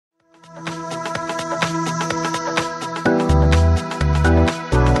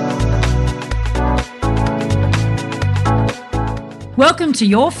Welcome to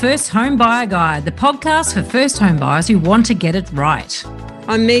Your First Home Buyer Guide, the podcast for first home buyers who want to get it right.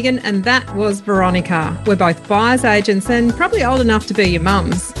 I'm Megan and that was Veronica. We're both buyers agents and probably old enough to be your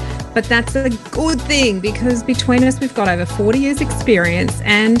mums. But that's a good thing because between us we've got over 40 years experience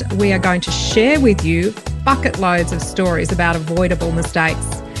and we are going to share with you bucket loads of stories about avoidable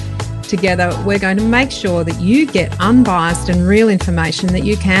mistakes. Together we're going to make sure that you get unbiased and real information that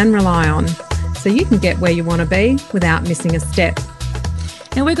you can rely on so you can get where you want to be without missing a step.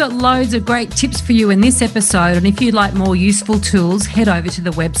 Now, we've got loads of great tips for you in this episode, and if you'd like more useful tools, head over to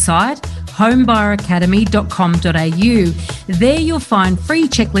the website homebuyeracademy.com.au. There you'll find free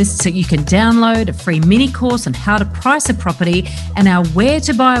checklists that you can download, a free mini course on how to price a property, and our Where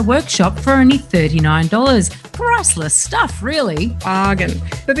to Buy workshop for only $39. Priceless stuff, really. Bargain.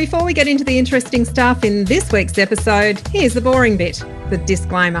 But before we get into the interesting stuff in this week's episode, here's the boring bit, the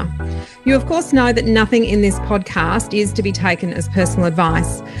disclaimer. You, of course, know that nothing in this podcast is to be taken as personal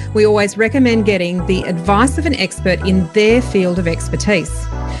advice. We always recommend getting the advice of an expert in their field of expertise.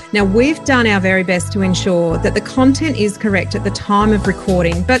 Now, we've done our very best to ensure that the content is correct at the time of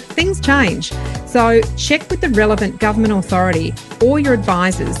recording, but things change. So check with the relevant government authority or your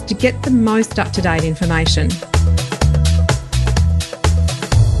advisors to get the most up-to-date information.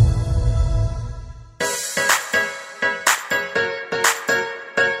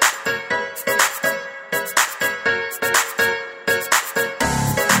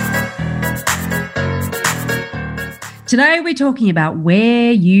 Today we're talking about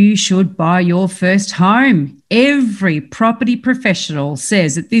where you should buy your first home. Every property professional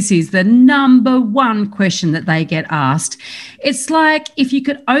says that this is the number one question that they get asked. It's like if you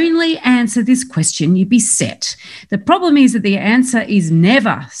could only answer this question, you'd be set. The problem is that the answer is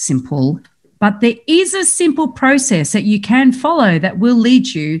never simple, but there is a simple process that you can follow that will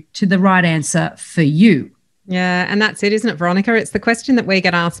lead you to the right answer for you. Yeah, and that's it, isn't it, Veronica? It's the question that we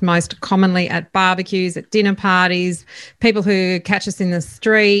get asked most commonly at barbecues, at dinner parties, people who catch us in the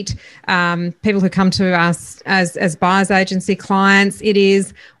street, people who come to us as buyers agency clients. It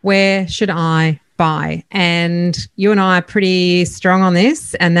is, where should I buy? And you and I are pretty strong on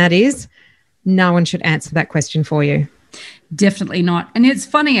this, and that is, no one should answer that question for you. Definitely not. And it's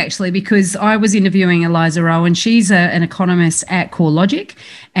funny, actually, because I was interviewing Eliza Rowan. She's an economist at CoreLogic.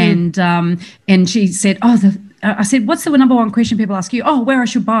 And she said, I said, what's the number one question people ask you? Oh, where I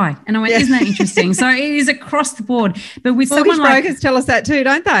should buy. And I went, Isn't that interesting? So it is across the board. But with Mortgage someone like... brokers tell us that too,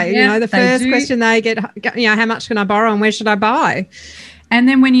 don't they? Yeah, the first question they get, how much can I borrow and where should I buy? And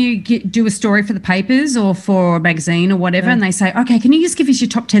then when you do a story for the papers or for a magazine or whatever, and they say, okay, can you just give us your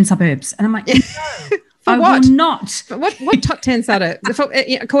top 10 suburbs? And I'm like, no. For what? Will not. But what top 10 suburbs?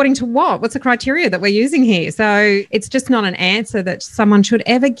 According to what? What's the criteria that we're using here? So it's just not an answer that someone should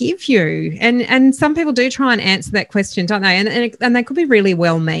ever give you. And some people do try and answer that question, don't they? And they could be really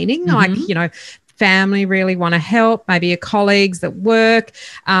well-meaning, like, family really want to help, maybe your colleagues at work.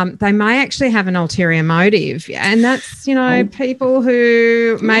 They may actually have an ulterior motive. And that's, people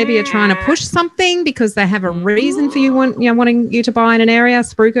who maybe are trying to push something because they have a reason for you wanting you to buy in an area.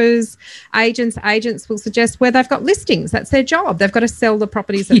 Spruikers, agents will suggest where they've got listings. That's their job. They've got to sell the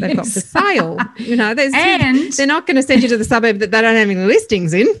properties that they've got for sale. They're not going to send you to the suburb that they don't have any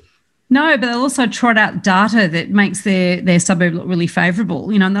listings in. No, but they'll also trot out data that makes their suburb look really favourable.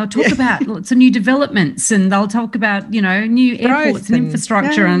 And they'll talk about lots of new developments, and they'll talk about, new airports and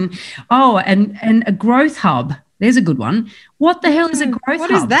infrastructure and a growth hub. There's a good one. What the hell is a growth hub?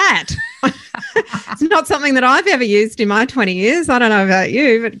 What is that? It's not something that I've ever used in my 20 years. I don't know about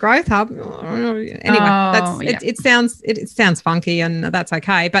you, but growth hub. Anyway, it sounds funky, and that's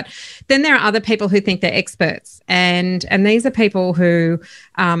okay. But then there are other people who think they're experts, and these are people who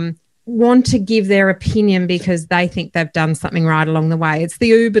want to give their opinion because they think they've done something right along the way. It's the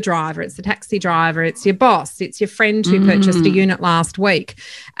Uber driver, it's the taxi driver, it's your boss, it's your friend who purchased a unit last week,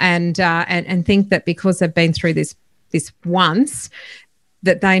 and think that because they've been through this once,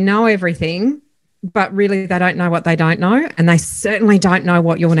 that they know everything, but really they don't know what they don't know, and they certainly don't know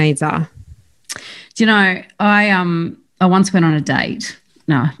what your needs are. Do you know, I once went on a date,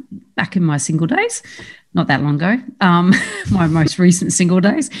 back in my single days, not that long ago, my most recent single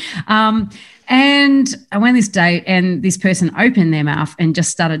days. And I went on this date, and this person opened their mouth and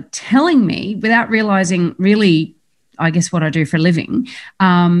just started telling me, without realising really, I guess, what I do for a living,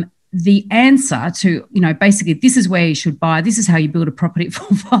 the answer to, basically this is where you should buy, this is how you build a property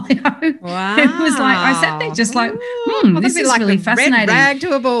portfolio. Wow. It was like, I sat there just like, this is like really the fascinating. Red rag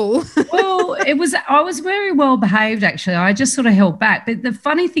to a bull. Well, I was very well behaved, actually. I just sort of held back. But the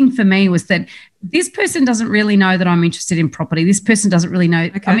funny thing for me was that this person doesn't really know that I'm interested in property. This person doesn't really know.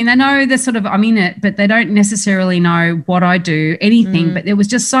 Okay. I mean, they know they're sort of, I'm in it, but they don't necessarily know what I do, anything. But it was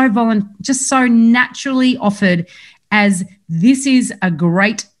just so naturally offered as this is a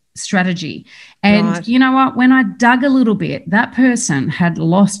great strategy. And you know what? When I dug a little bit, that person had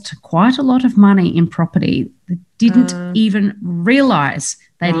lost quite a lot of money in property. They didn't even realize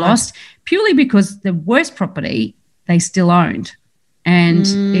they lost, purely because the worst property they still owned. And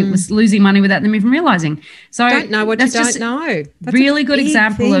it was losing money without them even realizing. So don't know what you don't know. That's really good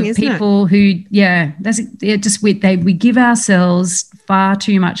example of people who, we give ourselves far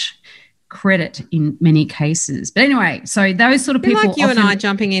too much credit in many cases. But anyway, so those sort of people, like you and I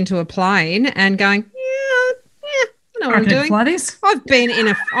jumping into a plane and going, I know what I'm doing. Fly this. I've been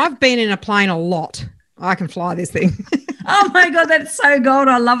in a plane a lot. I can fly this thing. Oh my God, that's so gold.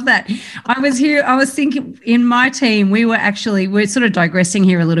 I love that. I was thinking in my team, we're sort of digressing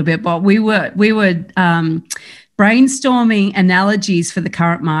here a little bit, but we were brainstorming analogies for the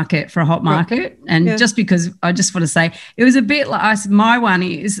current market, for a hot market. And just because I just want to say, it was a bit like, my one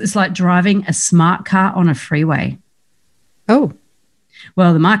is, it's like driving a smart car on a freeway. Oh.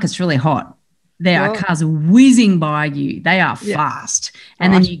 Well, the market's really hot. There are cars whizzing by you. They are fast.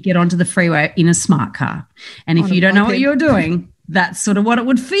 And then you get onto the freeway in a smart car. And if you don't know what you're doing, that's sort of what it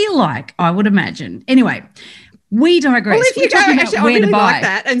would feel like, I would imagine. Anyway, we digress. Well, if you go, actually, I really like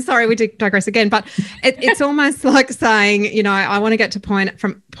that. And sorry, we did digress again, but it's almost like saying, I want to get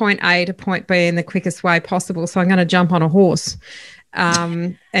from point A to point B in the quickest way possible. So I'm going to jump on a horse.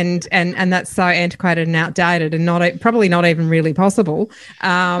 And that's so antiquated and outdated and probably not even really possible.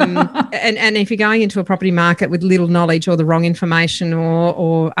 And if you're going into a property market with little knowledge or the wrong information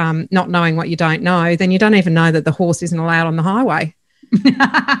or not knowing what you don't know, then you don't even know that the horse isn't allowed on the highway.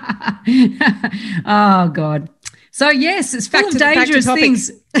 Oh, God. So, yes, it's full of dangerous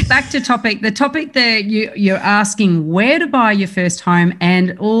things. Back to topic. The topic that you're asking where to buy your first home,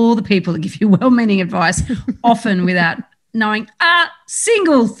 and all the people that give you well-meaning advice, often without knowing a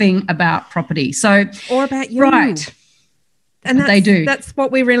single thing about property. Or about you. Right. And they do. That's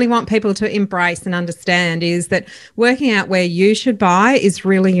what we really want people to embrace and understand, is that working out where you should buy is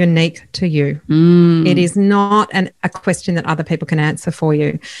really unique to you. It is not a question that other people can answer for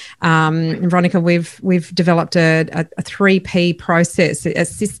you. Veronica, we've developed a 3P process, a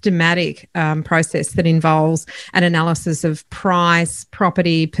systematic process that involves an analysis of price,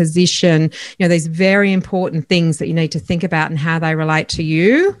 property, position, these very important things that you need to think about and how they relate to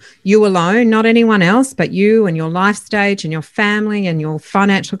you alone, not anyone else, but you and your life stage and your family and your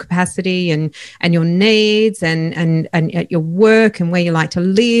financial capacity and your needs and your work and where you like to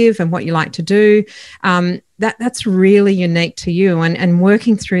live and what you like to do. That's really unique to you, and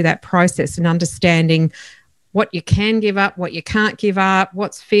working through that process and understanding what you can give up, what you can't give up,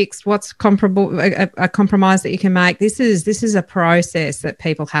 what's fixed, what's comparable, a compromise that you can make. This is a process that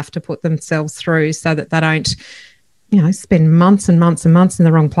people have to put themselves through so that they don't, spend months and months and months in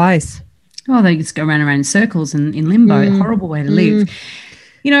the wrong place. Oh, they just go around in circles and in limbo. A horrible way to live.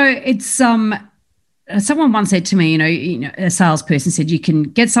 It's someone once said to me, a salesperson said, you can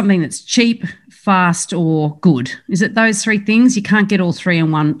get something that's cheap, fast, or good. Is it those three things? You can't get all three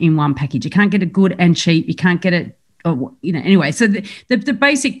in one package. You can't get it good and cheap. You can't get it. Anyway, so the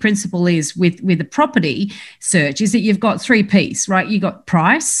basic principle is with a property search is that you've got 3 P's, right? You got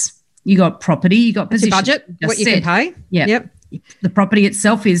price, you got property, you got position. Budget, what you can pay. Yeah. Yep. The property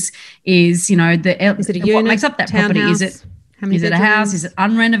itself is is it a unit, what makes up that property? Townhouse? Is it a house? Is it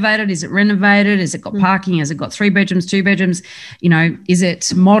unrenovated? Is it renovated? Has it got parking? Has it got 3 bedrooms, 2 bedrooms? Is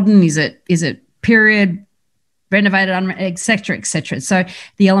it modern? Is it period, renovated, et cetera, et cetera? So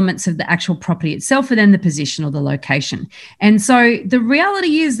the elements of the actual property itself, and then the position or the location. And so the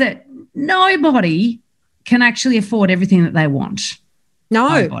reality is that nobody can actually afford everything that they want.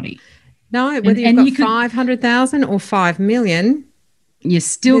 Nobody. No, whether you've got 500,000 or 5 million, you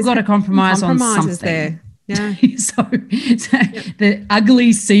still got to compromise on something. There. Yeah. so the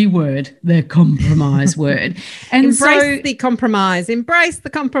ugly C word, the compromise word. And Embrace the compromise.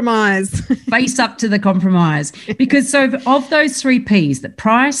 Face up to the compromise. Because of those 3 Ps, the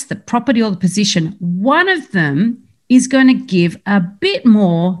price, the property, or the position, one of them is going to give a bit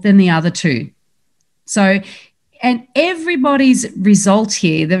more than the other two. So And everybody's result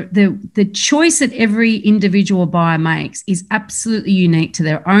here, the choice that every individual buyer makes is absolutely unique to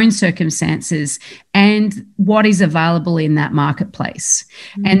their own circumstances and what is available in that marketplace.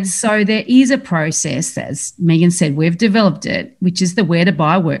 And so there is a process, as Megan said, we've developed it, which is the Where to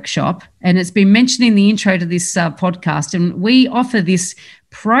Buy workshop. And it's been mentioned in the intro to this podcast. And we offer this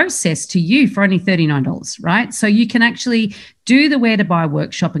process to you for only $39, right? So you can actually do the Where to Buy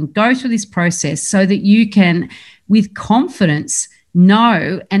workshop and go through this process so that you can, with confidence,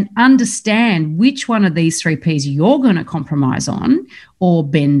 know and understand which one of these 3 Ps you're going to compromise on or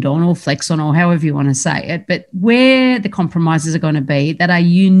bend on or flex on or however you want to say it, but where the compromises are going to be that are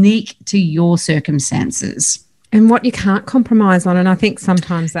unique to your circumstances. And what you can't compromise on. And I think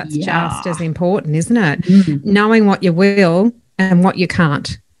sometimes that's just as important, isn't it? Knowing what you will and what you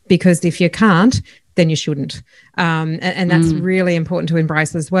can't, because if you can't, then you shouldn't. And that's really important to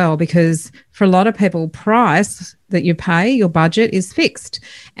embrace as well, because for a lot of people, price that you pay, your budget is fixed.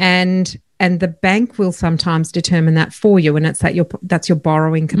 And the bank will sometimes determine that for you, and that's your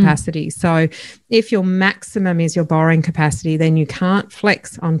borrowing capacity. So if your maximum is your borrowing capacity, then you can't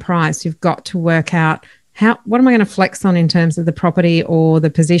flex on price. You've got to work out what am I going to flex on in terms of the property or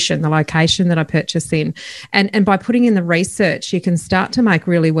the position, the location that I purchase in? And by putting in the research, you can start to make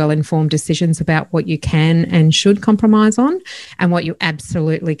really well-informed decisions about what you can and should compromise on and what you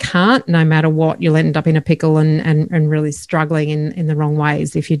absolutely can't. No matter what, you'll end up in a pickle and really struggling in the wrong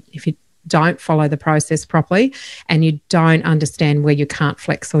ways if you don't follow the process properly and you don't understand where you can't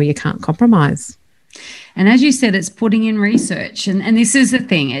flex or you can't compromise. And as you said, it's putting in research. And this is the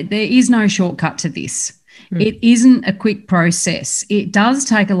thing. There is no shortcut to this. It isn't a quick process. It does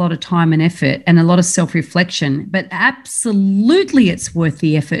take a lot of time and effort and a lot of self-reflection, but absolutely it's worth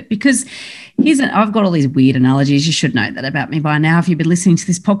the effort, because I've got all these weird analogies. You should know that about me by now if you've been listening to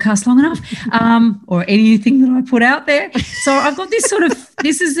this podcast long enough, or anything that I put out there. So I've got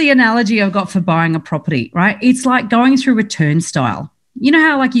this is the analogy I've got for buying a property, right? It's like going through a turnstile. You know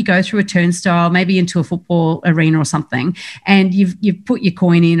how like you go through a turnstile, maybe into a football arena or something, and you've put your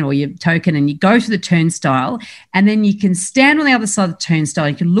coin in or your token and you go through the turnstile, and then you can stand on the other side of the turnstile.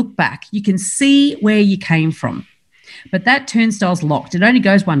 You can look back. You can see where you came from. But that turnstile's locked. It only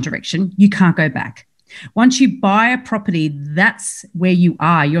goes one direction. You can't go back. Once you buy a property, that's where you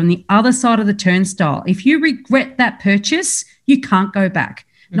are. You're on the other side of the turnstile. If you regret that purchase, you can't go back.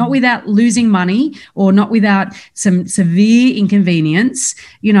 Not without losing money or not without some severe inconvenience.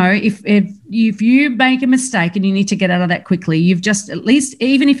 You know, if you make a mistake and you need to get out of that quickly, you've just, at least,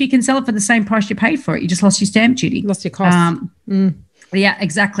 even if you can sell it for the same price you paid for it, you just lost your stamp duty. Lost your cost. Yeah,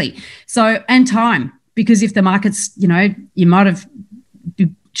 exactly. So, and time, because if the market's, you might have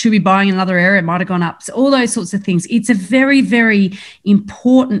should be buying in another area, it might have gone up. So all those sorts of things. It's a very, very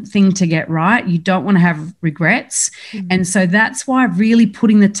important thing to get right. You don't want to have regrets. And so that's why really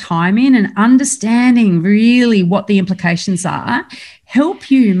putting the time in and understanding really what the implications are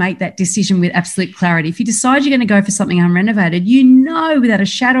help you make that decision with absolute clarity. If you decide you're going to go for something unrenovated, you know without a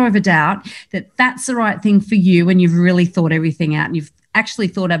shadow of a doubt that that's the right thing for you when you've really thought everything out and you've actually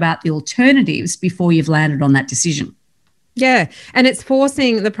thought about the alternatives before you've landed on that decision. Yeah. And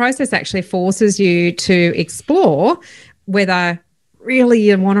the process actually forces you to explore whether really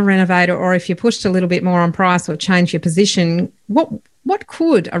you want to renovate or if you pushed a little bit more on price or change your position, what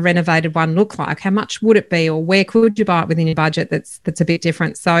could a renovated one look like? How much would it be, or where could you buy it within your budget that's a bit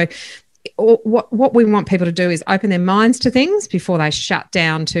different? So what we want people to do is open their minds to things before they shut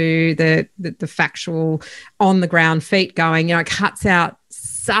down to the factual on the ground feet going, it cuts out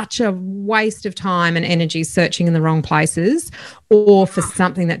such a waste of time and energy searching in the wrong places or for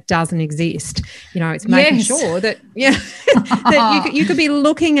something that doesn't exist. It's making sure that, that you could be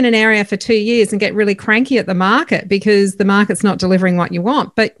looking in an area for 2 years and get really cranky at the market because the market's not delivering what you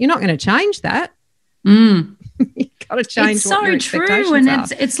want, but you're not going to change that. You've got to change it's what so your true, and are.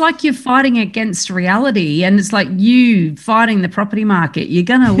 it's like you're fighting against reality, and it's like you fighting the property market. You're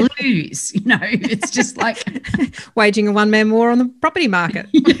going to lose. It's just like waging a one-man war on the property market.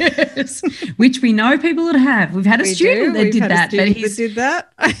 Yes, which we know people that have. We've had a student that did that, but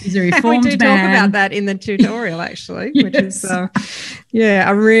he's a reformed we do man. talk about that in the tutorial actually, Yes. which is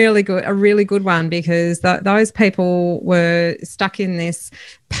a really good one, because those people were stuck in this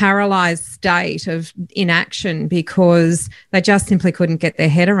paralyzed state of inaction because they just simply couldn't get their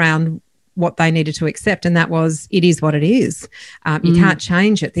head around what they needed to accept, and that was, it is what it is. You can't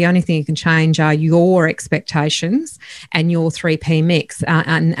change it. The only thing you can change are your expectations and your 3P mix,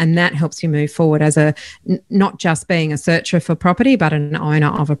 and that helps you move forward as not just being a searcher for property, but an owner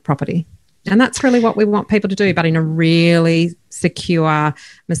of a property. And that's really what we want people to do, but in a really secure,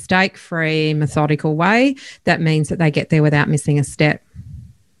 mistake-free, methodical way. That means that they get there without missing a step.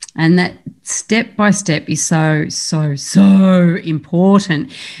 And that step by step is so, so, so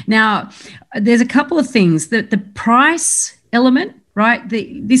important. Now, there's a couple of things. The price element, right?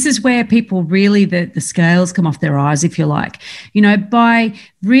 This is where people really, the scales come off their eyes, if you like. You know, by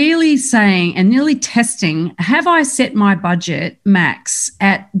really saying and nearly testing, have I set my budget max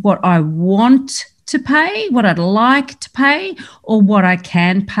at what I want to pay, what I'd like to pay, or what I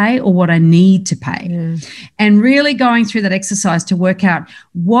can pay, or what I need to pay? And really going through that exercise to work out,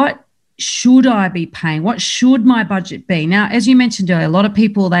 what should I be paying? What should my budget be? Now, as you mentioned earlier, a lot of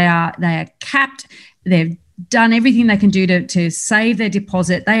people, they are capped. They've done everything they can do to save their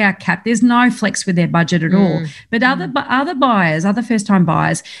deposit. They are capped. There's no flex with their budget at all. But other buyers, other first-time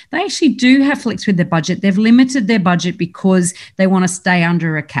buyers, they actually do have flex with their budget. They've limited their budget because they want to stay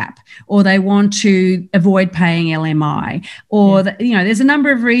under a cap, or they want to avoid paying LMI, or there's a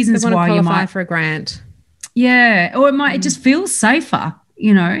number of reasons why you might qualify for a grant. Yeah, or it just feels safer.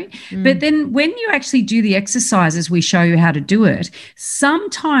 But then when you actually do the exercises, we show you how to do it.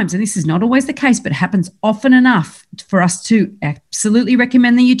 Sometimes, and this is not always the case, but happens often enough for us to absolutely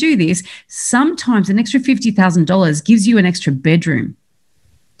recommend that you do this. Sometimes an extra $50,000 gives you an extra bedroom.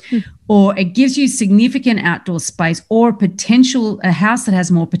 Or it gives you significant outdoor space, or a house that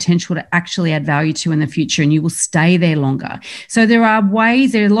has more potential to actually add value to in the future, and you will stay there longer. So there are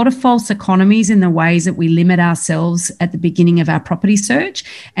a lot of false economies in the ways that we limit ourselves at the beginning of our property search.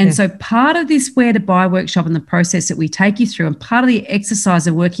 And so part of this Where to Buy workshop and the process that we take you through, and part of the exercise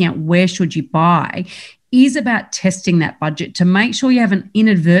of working out where should you buy, is about testing that budget to make sure you haven't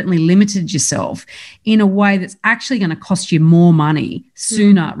inadvertently limited yourself in a way that's actually going to cost you more money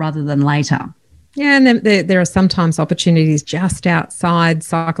sooner rather than later. Yeah, and then there are sometimes opportunities just outside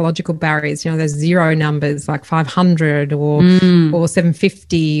psychological barriers. There's zero numbers like 500 or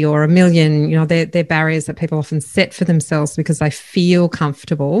 750 or $1 million. They're barriers that people often set for themselves because they feel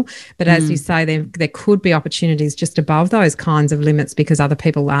comfortable. But as you say, there could be opportunities just above those kinds of limits because other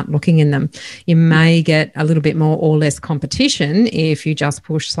people aren't looking in them. You may get a little bit more or less competition if you just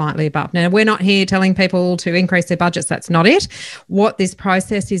push slightly above. Now, we're not here telling people to increase their budgets. That's not it. What this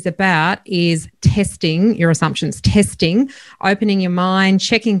process is about is testing your assumptions, opening your mind,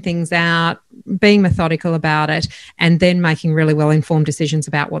 checking things out, being methodical about it, and then making really well-informed decisions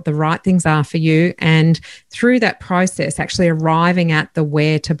about what the right things are for you. And through that process, actually arriving at the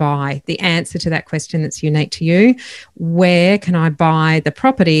where to buy, the answer to that question that's unique to you. Where can I buy the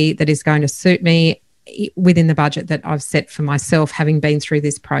property that is going to suit me within the budget that I've set for myself, having been through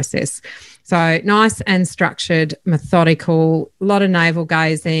this process? So nice and structured, methodical, a lot of navel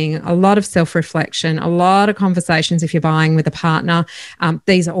gazing, a lot of self-reflection, a lot of conversations if you're buying with a partner.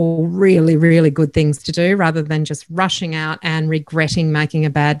 These are all really, really good things to do rather than just rushing out and regretting making a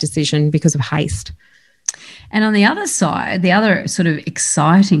bad decision because of haste. And on the other side, the other sort of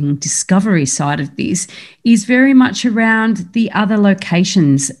exciting discovery side of this is very much around the other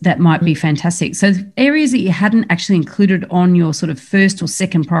locations that might be fantastic. So areas that you hadn't actually included on your sort of first or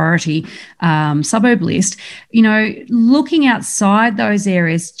second priority suburb list, looking outside those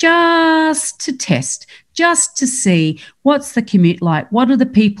areas just to test, just to see what's the commute like, what are the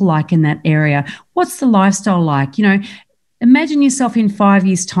people like in that area, what's the lifestyle like, Imagine yourself in 5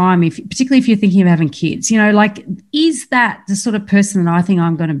 years' time, particularly if you're thinking of having kids, is that the sort of person that I think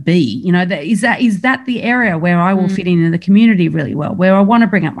I'm going to be? Is that the area where I will fit in the community really well, where I want to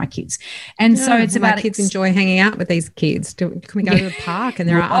bring up my kids? And so it's about kids enjoy hanging out with these kids. Can we go to the park? And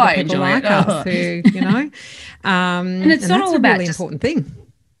there are other people like us who, and it's not all about really important thing.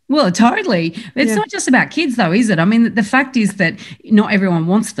 Well, totally. It's not just about kids, though, is it? I mean, the fact is that not everyone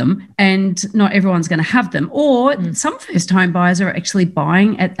wants them and not everyone's going to have them. Or some first-time buyers are actually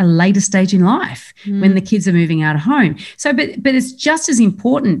buying at a later stage in life when the kids are moving out of home. So, but it's just as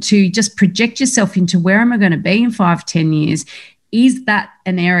important to just project yourself into where am I going to be in 5-10 years? Is that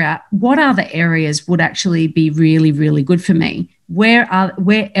an area? What other areas would actually be really, really good for me? Where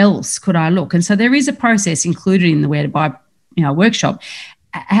else could I look? And so there is a process included in the Where to Buy workshop,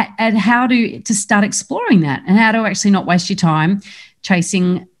 and how to start exploring that, and how to actually not waste your time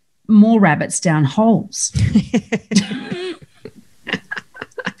chasing more rabbits down holes.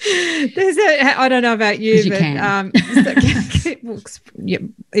 I don't know about you, but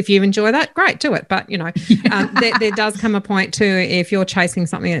if you enjoy that, great, do it. But, there does come a point too, if you're chasing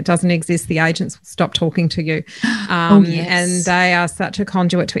something that doesn't exist, the agents will stop talking to you. Yes. And they are such a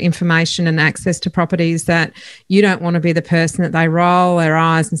conduit to information and access to properties that you don't want to be the person that they roll their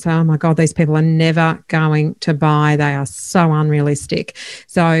eyes and say, oh my God, these people are never going to buy. They are so unrealistic.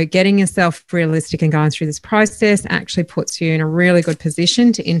 So getting yourself realistic and going through this process actually puts you in a really good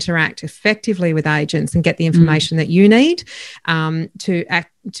position to interact effectively with agents and get the information that you need to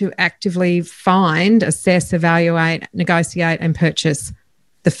actively find, assess, evaluate, negotiate and purchase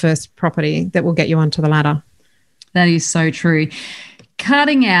the first property that will get you onto the ladder. That is so true.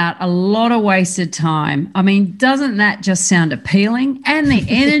 Cutting out a lot of wasted time. I mean, doesn't that just sound appealing? And the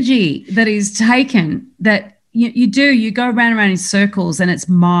energy that is taken, that you go round and round in circles, and it's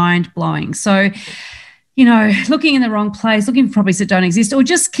mind-blowing. So, looking in the wrong place, looking for properties that don't exist, or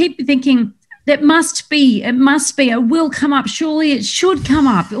just keep thinking, it must be, it will come up, surely it should come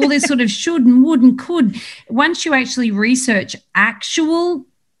up, all this sort of should and would and could. Once you actually research actual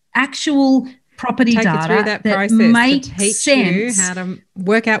property data through that process makes to teach sense, you how to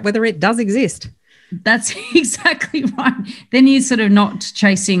work out whether it does exist. That's exactly right. Then you're sort of not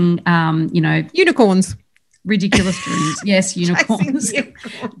chasing, unicorns. Ridiculous dreams. Yes, unicorns.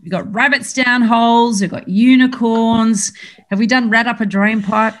 We've got rabbits down holes. We've got unicorns. Have we done rat up a drain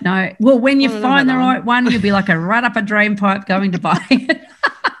pipe? No. Well, when you find the right one, you'll be like a rat up a drain pipe going to buy it.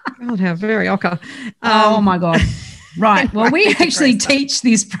 God, how very ocker. Oh, my God. Right. Well, we actually teach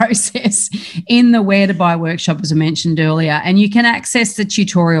this process in the Where to Buy workshop, as I mentioned earlier, and you can access the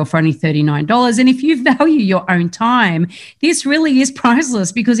tutorial for only $39. And if you value your own time, this really is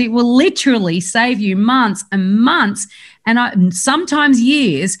priceless, because it will literally save you months and months and sometimes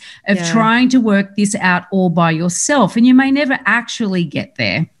years of trying to work this out all by yourself. And you may never actually get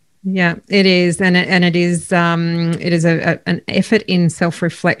there. Yeah, it is, and it is an effort in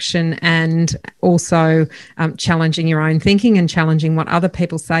self-reflection and also challenging your own thinking and challenging what other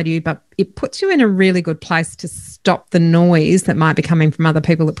people say to you. But it puts you in a really good place to stop the noise that might be coming from other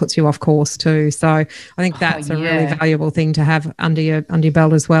people that puts you off course too. So I think that's a really valuable thing to have under your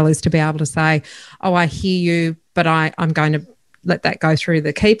belt as well, is to be able to say, "Oh, I hear you, but I'm going to let that go through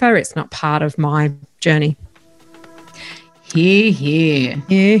the keeper. It's not part of my journey." Hear, hear.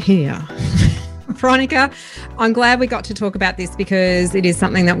 Hear, hear. Veronica, I'm glad we got to talk about this, because it is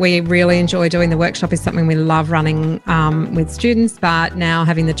something that we really enjoy doing. The workshop is something we love running with students, but now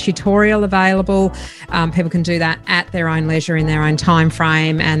having the tutorial available, people can do that at their own leisure in their own time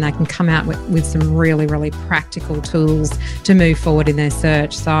frame, and they can come out with some really, really practical tools to move forward in their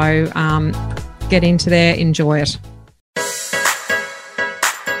search. So get into there, enjoy it.